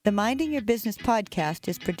The Minding Your Business podcast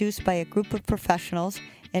is produced by a group of professionals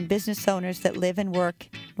and business owners that live and work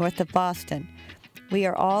north of Boston. We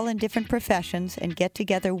are all in different professions and get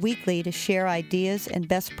together weekly to share ideas and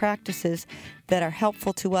best practices that are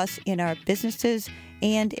helpful to us in our businesses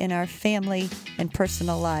and in our family and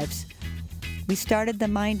personal lives. We started the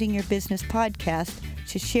Minding Your Business podcast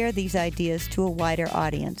to share these ideas to a wider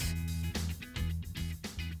audience.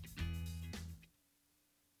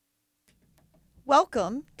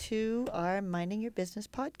 Welcome to our Minding Your Business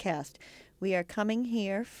podcast. We are coming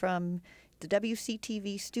here from the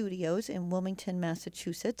WCTV studios in Wilmington,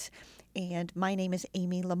 Massachusetts, and my name is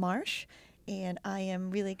Amy LaMarche, and I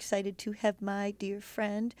am really excited to have my dear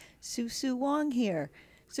friend Susu Wong here.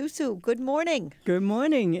 Susu, good morning. Good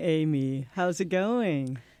morning, Amy. How's it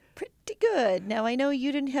going? Pretty good. Now, I know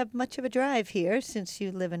you didn't have much of a drive here since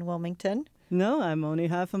you live in Wilmington. No, I'm only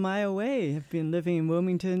half a mile away. I've been living in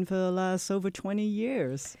Wilmington for the last over 20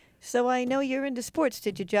 years. So I know you're into sports.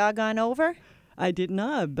 Did you jog on over? I did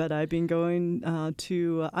not, but I've been going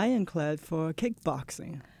to Ironclad for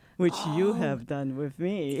kickboxing, which you have done with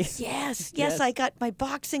me. Yes, I got my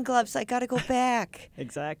boxing gloves. I got to go back.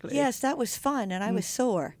 Exactly. Yes, that was fun, and I was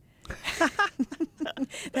sore.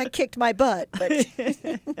 That kicked my butt, but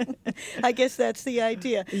I guess that's the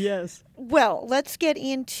idea. Yes. Well, let's get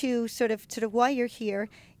into sort of why you're here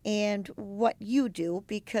and what you do,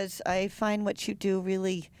 because I find what you do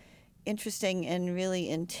really interesting and really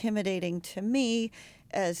intimidating to me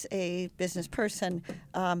as a business person.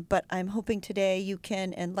 But I'm hoping today you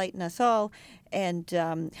can enlighten us all and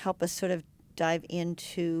help us sort of dive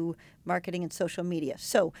into marketing and social media.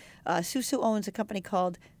 So Susu owns a company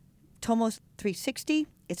called Tomo 360.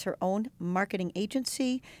 It's her own marketing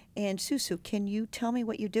agency. And Susu, can you tell me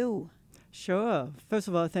what you do? Sure. First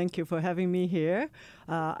of all, thank you for having me here.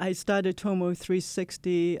 I started Tomo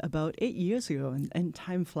 360 about 8 years ago, and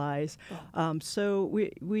time flies. So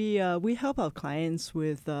we help our clients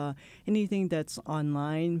with anything that's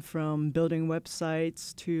online, from building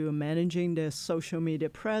websites to managing their social media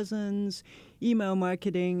presence, email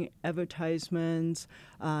marketing, advertisements,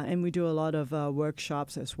 and we do a lot of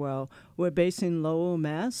workshops as well. We're based in Lowell,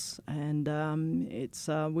 Mass, and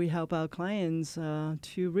we help our clients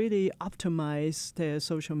to really optimize their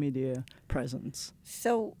social media presence.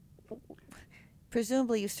 So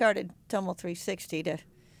presumably you started Tomo 360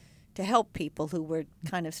 to help people who were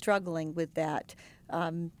kind of struggling with that.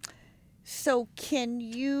 So can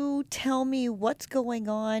you tell me what's going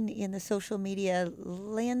on in the social media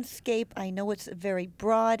landscape? I know it's very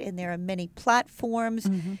broad and there are many platforms.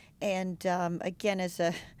 Mm-hmm. And again, as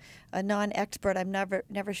a non-expert, I'm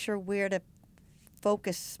never sure where to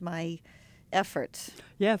focus my efforts.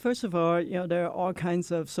 Yeah, first of all, there are all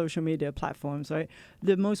kinds of social media platforms, right?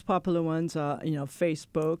 The most popular ones are,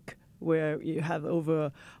 Facebook, where you have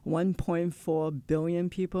over 1.4 billion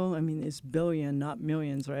people. I mean, it's billion, not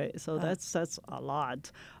millions, right? So that's a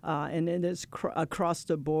lot. And it is across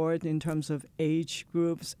the board in terms of age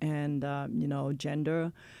groups and,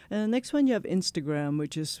 gender. And the next one, you have Instagram,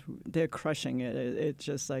 which is, they're crushing it. It's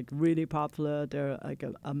just like really popular. There are like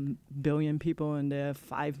a billion people and there are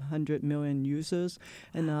 500 million users.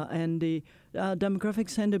 And the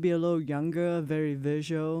demographics tend to be a little younger, very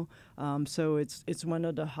visual. So it's one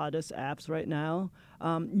of the hottest apps right now.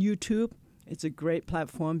 YouTube, it's a great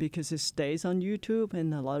platform because it stays on YouTube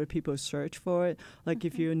and a lot of people search for it. Like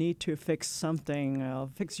if you need to fix something,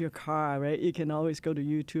 fix your car, right? You can always go to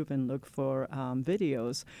YouTube and look for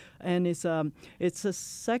videos. And it's the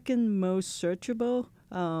second most searchable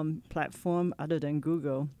platform other than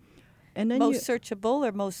Google. And then most searchable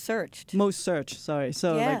or most searched? Most searched, sorry.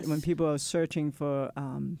 So yes. Like when people are searching for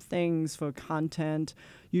things, for content,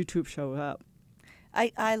 YouTube shows up.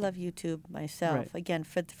 I love YouTube myself. Right. Again,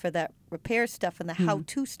 for that repair stuff and the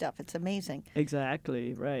how-to stuff. It's amazing.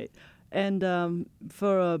 Exactly, right. And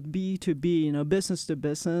for a B2B, business to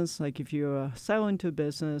business, like if you're selling to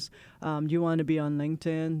business, you want to be on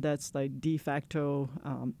LinkedIn. That's like de facto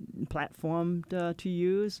platform to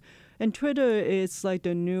use. And Twitter is like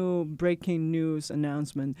the new breaking news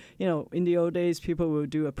announcement. In the old days, people would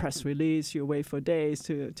do a press release. You wait for days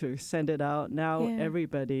to send it out. Now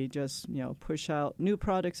everybody just, push out new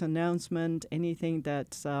products announcement. Anything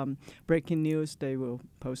that's breaking news, they will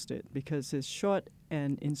post it because it's short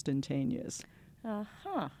and instantaneous.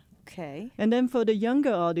 Okay. And then for the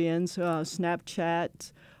younger audience,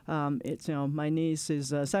 Snapchat. It's my niece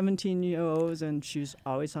is 17-year-old and she's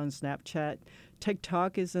always on Snapchat.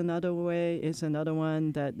 TikTok is another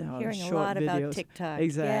one that hearing short a lot videos. about TikTok.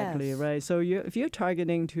 Exactly, yes. Right. So if you're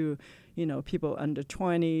targeting to, people under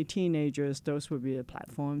 20, teenagers, those would be the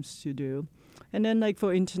platforms to do. And then like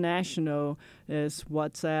for international is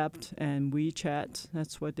WhatsApp and WeChat.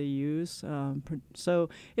 That's what they use. So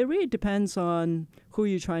it really depends on who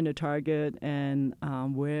you're trying to target and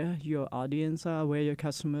where your audience are, where your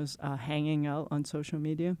customers are hanging out on social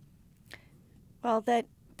media. Well, that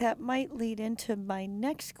might lead into my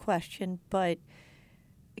next question, but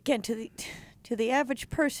again, to the average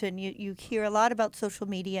person, you hear a lot about social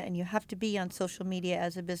media, and you have to be on social media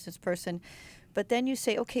as a business person. But then you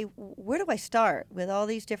say, okay, where do I start with all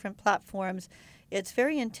these different platforms? It's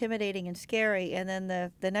very intimidating and scary. And then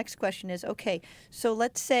the next question is, okay, so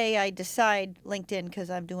let's say I decide LinkedIn because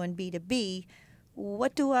I'm doing B2B.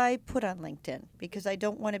 What do I put on LinkedIn? Because I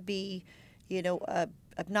don't want to be,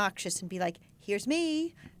 obnoxious and be like, here's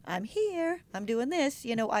me, I'm here, I'm doing this.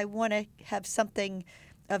 I want to have something,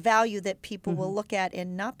 a value that people will look at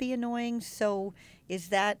and not be annoying. So is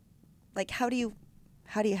that like, how do you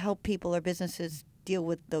help people or businesses deal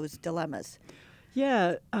with those dilemmas?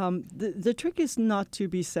 Yeah, the trick is not to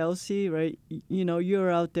be salesy, right?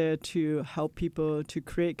 You're out there to help people to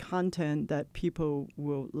create content that people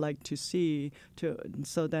will like to see,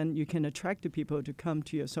 so then you can attract the people to come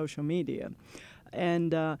to your social media.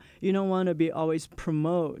 And you don't want to be always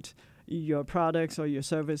promote your products or your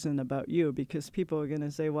service and about you, because people are going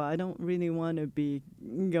to say, well, I don't really want to be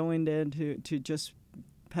going there to just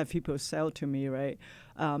have people sell to me, right?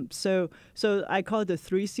 So I call it the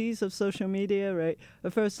 3 C's of social media, right?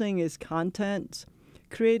 The first thing is content.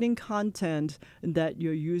 Creating content that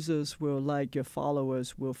your users will like, your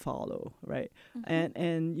followers will follow, right?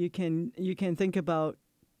 And you can think about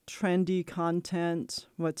trendy content,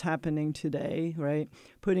 what's happening today, right?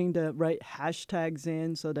 Putting the right hashtags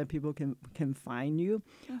in so that people can find you,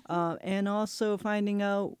 and also finding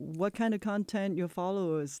out what kind of content your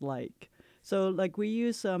followers like. So, like, we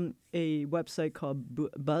use a website called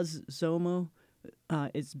BuzzSomo.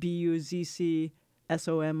 It's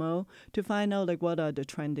BuzzSomo to find out like what are the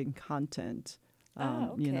trending content,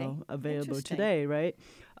 Okay. available Interesting. today, right?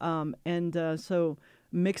 So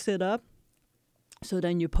mix it up. So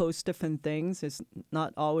then you post different things. It's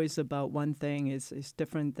not always about one thing. It's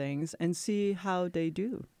different things, and see how they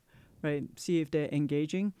do, right? See if they're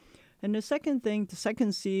engaging. And the second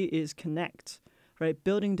C is connect, right?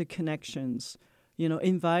 Building the connections.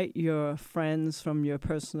 Invite your friends from your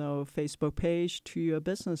personal Facebook page to your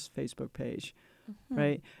business Facebook page,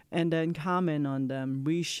 right? And then comment on them,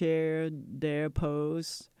 reshare their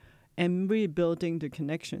posts, and rebuilding the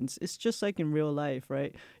connections. It's just like in real life,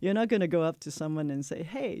 right? You're not going to go up to someone and say,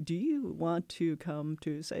 hey, do you want to come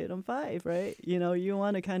to Say It on 5, right? You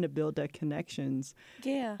want to kind of build that connections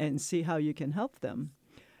Yeah. and see how you can help them.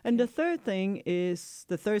 And the third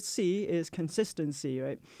C is consistency,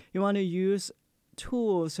 right? You want to use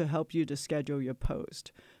tools to help you to schedule your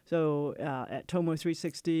post. So at Tomo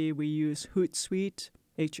 360, we use Hootsuite,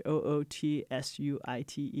 HOOTSUITE,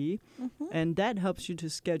 and that helps you to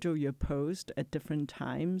schedule your post at different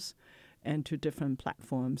times and to different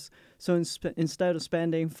platforms. So instead of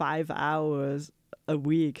spending 5 hours a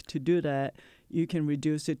week to do that, you can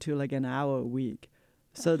reduce it to like an hour a week.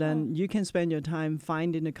 So then you can spend your time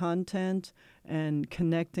finding the content and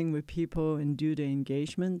connecting with people and do the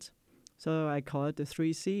engagement. So I call it the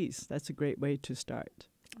 3 C's. That's a great way to start.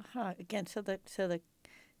 Again, so the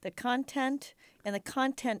content, and the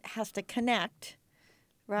content has to connect,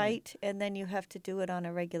 right? And then you have to do it on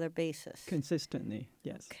a regular basis. Consistently,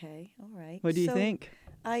 yes. Okay, all right. What do you think?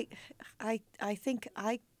 I think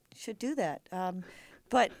I should do that.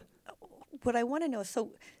 But what I want to know,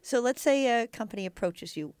 so let's say a company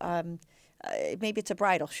approaches you. Maybe it's a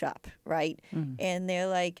bridal shop, right? And they're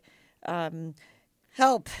like,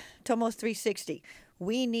 help, Tomos 360.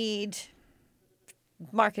 We need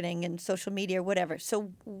marketing and social media or whatever.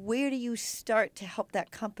 So where do you start to help that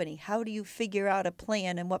company? How do you figure out a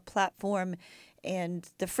plan and what platform and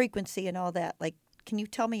the frequency and all that? Like, can you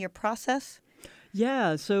tell me your process?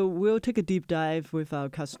 Yeah, so we'll take a deep dive with our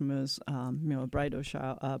customers, bridal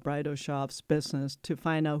shops, business, to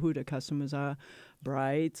find out who the customers are.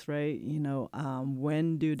 Brides, right?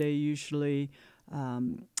 When do they usually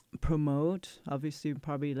promote? Obviously,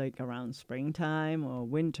 probably like around springtime or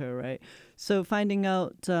winter, right? So finding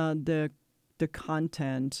out the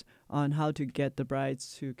content on how to get the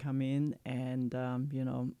brides to come in and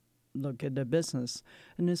look at the business.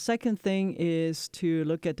 And the second thing is to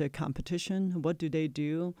look at the competition. What do they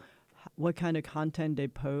do? What kind of content they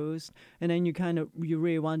post? And then you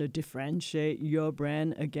really want to differentiate your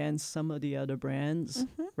brand against some of the other brands,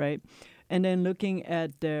 right? And then looking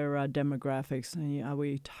at their demographics. Are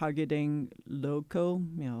we targeting local,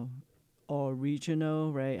 or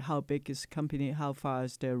regional, right? How big is the company? How far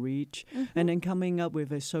is their reach? And then coming up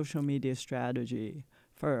with a social media strategy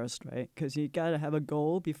first, right? Because you got to have a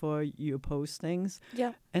goal before you post things.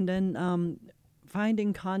 Yeah. And then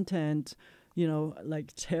finding content,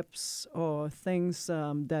 like tips or things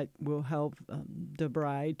that will help the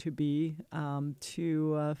bride to be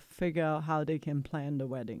to figure out how they can plan the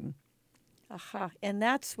wedding. Aha. And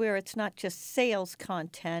that's where it's not just sales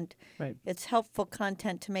content, Right. it's helpful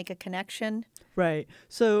content to make a connection. Right.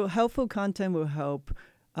 So helpful content will help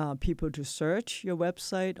people to search your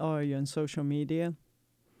website or your social media.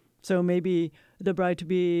 So maybe the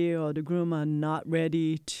bride-to-be or the groom are not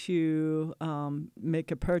ready to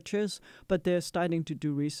make a purchase, but they're starting to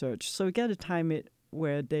do research. So you got to time it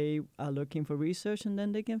where they are looking for research, and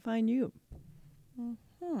then they can find you.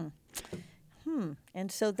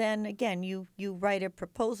 And so then again, you write a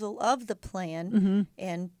proposal of the plan Mm-hmm.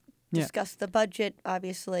 and Yeah. discuss the budget,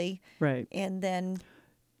 obviously, Right. and then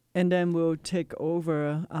And then we'll take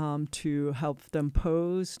over to help them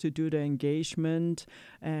pose, to do the engagement,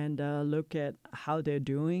 and look at how they're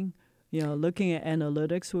doing. Looking at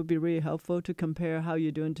analytics would be really helpful to compare how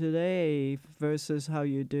you're doing today versus how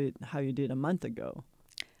you did a month ago.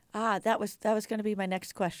 that was going to be my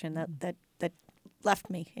next question that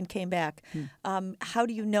left me and came back. How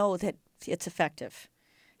do you know that it's effective?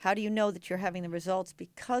 How do you know that you're having the results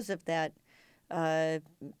because of that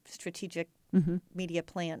strategic media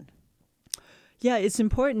plan? Yeah, it's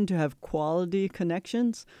important to have quality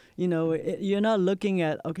connections. You're not looking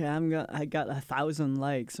at, okay, I got 1,000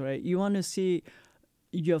 likes, right? You want to see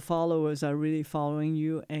your followers are really following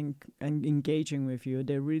you and engaging with you.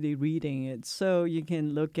 They're really reading it. So you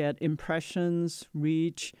can look at impressions,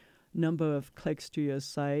 reach, number of clicks to your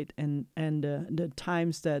site, and the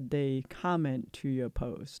times that they comment to your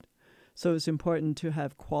post. So it's important to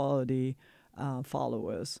have quality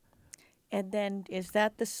followers. And then is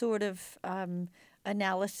that the sort of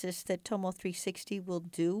analysis that Tomo 360 will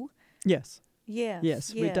do? Yes. Yes.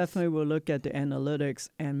 Yes, we definitely will look at the analytics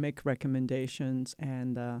and make recommendations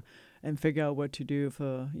and figure out what to do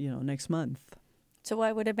for next month. So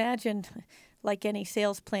I would imagine, like any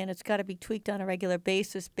sales plan, it's got to be tweaked on a regular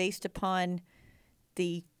basis based upon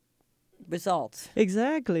the results.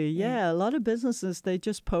 Exactly. Yeah. A lot of businesses, they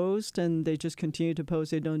just post and they just continue to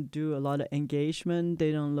post. They don't do a lot of engagement.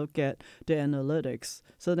 They don't look at the analytics.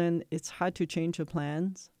 So then it's hard to change your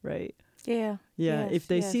plans, right? Yeah. Yeah. Yes, If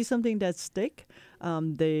they see yes. something that stick,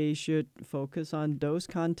 they should focus on those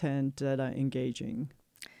content that are engaging.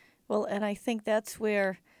 Well, and I think that's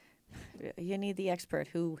where you need the expert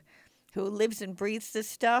who lives and breathes this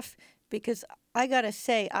stuff, because I got to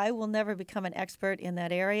say, I will never become an expert in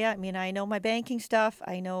that area. I mean, I know my banking stuff.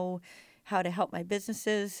 I know how to help my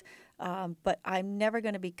businesses, but I'm never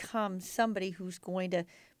going to become somebody who's going to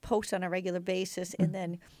post on a regular basis and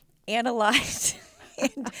then analyze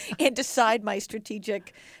and decide my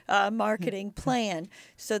strategic marketing plan.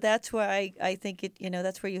 So that's why I think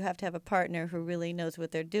that's where you have to have a partner who really knows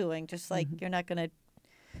what they're doing. Just like you're not going to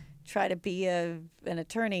try to be an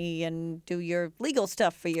attorney and do your legal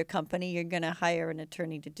stuff for your company. You're going to hire an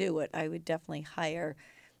attorney to do it. I would definitely hire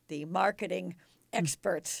the marketing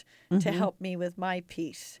experts to help me with my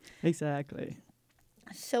piece. Exactly.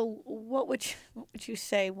 So what would you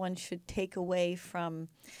say one should take away from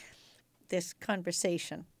this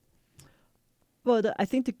conversation? Well, I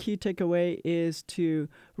think the key takeaway is to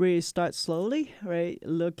really start slowly, right?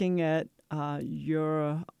 Looking at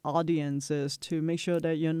your audiences to make sure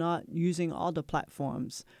that you're not using all the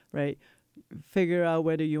platforms, right? Figure out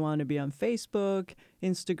whether you want to be on Facebook,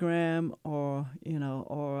 Instagram,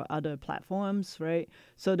 or other platforms, right?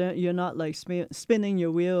 So that you're not like spinning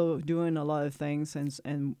your wheel, doing a lot of things,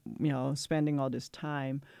 and spending all this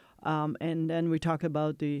time. And then we talk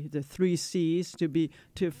about the 3 C's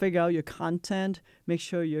to figure out your content, make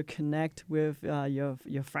sure you connect with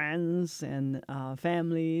your friends and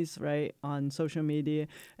families, right, on social media,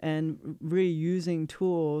 and really using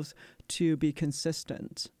tools to be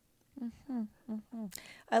consistent.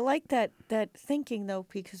 I like that thinking, though,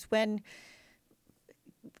 because when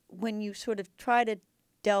you sort of try to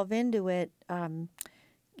delve into it,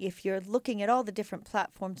 if you're looking at all the different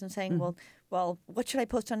platforms and saying, well, what should I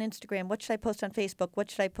post on Instagram? What should I post on Facebook?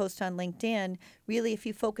 What should I post on LinkedIn? Really, if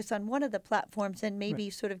you focus on one of the platforms and maybe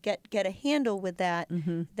sort of get a handle with that,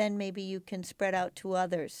 then maybe you can spread out to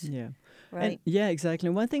others. Yeah. Right. Yeah, exactly.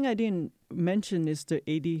 One thing I didn't mention is the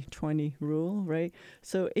 80-20 rule, right?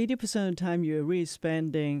 So 80% of the time you're really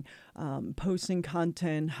spending posting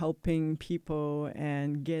content, helping people,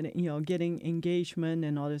 and getting engagement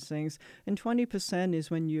and all those things. And 20%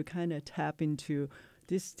 is when you kind of tap into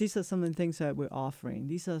these are some of the things that we're offering.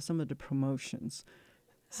 These are some of the promotions.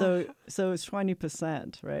 So it's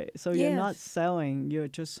 20%, right? So you're not Yes. selling, you're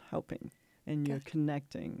just helping, and you're Gotcha.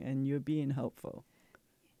 connecting, and you're being helpful.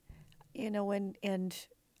 And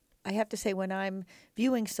I have to say, when I'm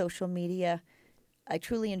viewing social media, I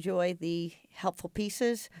truly enjoy the helpful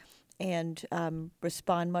pieces and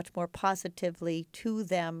respond much more positively to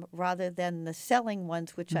them rather than the selling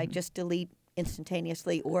ones, which I just delete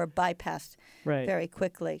instantaneously or bypass Right. very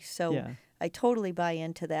quickly. So Yeah. I totally buy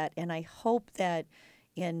into that. And I hope that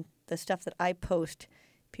in the stuff that I post,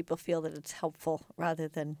 people feel that it's helpful rather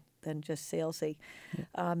than just salesy.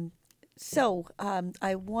 I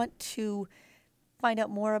want to find out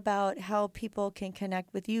more about how people can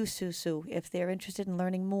connect with you, Susu, if they're interested in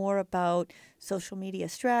learning more about social media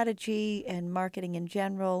strategy and marketing in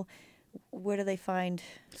general. Where do they find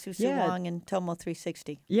Susu Yeah. Wong and Tomo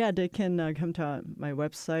 360? Yeah, they can come to my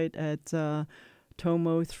website at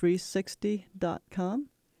tomo360.com,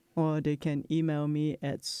 or they can email me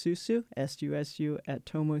at susu, S-U-S-U, at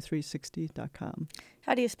tomo360.com.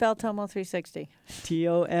 How do you spell Tomo 360?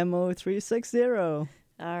 TOMO360.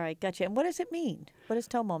 All right, gotcha. And what does it mean? What does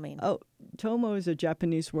Tomo mean? Oh, Tomo is a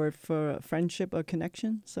Japanese word for friendship or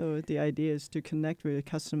connection. So the idea is to connect with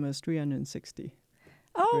customers 360.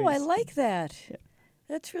 Oh, I degrees. like that. Yeah.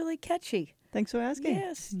 That's really catchy. Thanks for asking.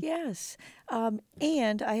 Yes, yes.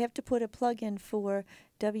 And I have to put a plug in for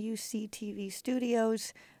WCTV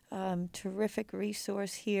Studios, terrific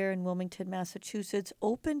resource here in Wilmington, Massachusetts,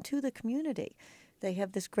 open to the community. They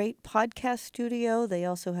have this great podcast studio. They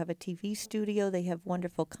also have a TV studio. They have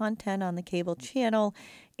wonderful content on the cable channel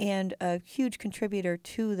and a huge contributor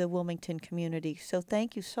to the Wilmington community. So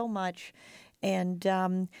thank you so much. And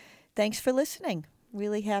thanks for listening.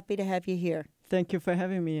 Really happy to have you here. Thank you for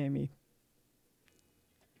having me, Amy.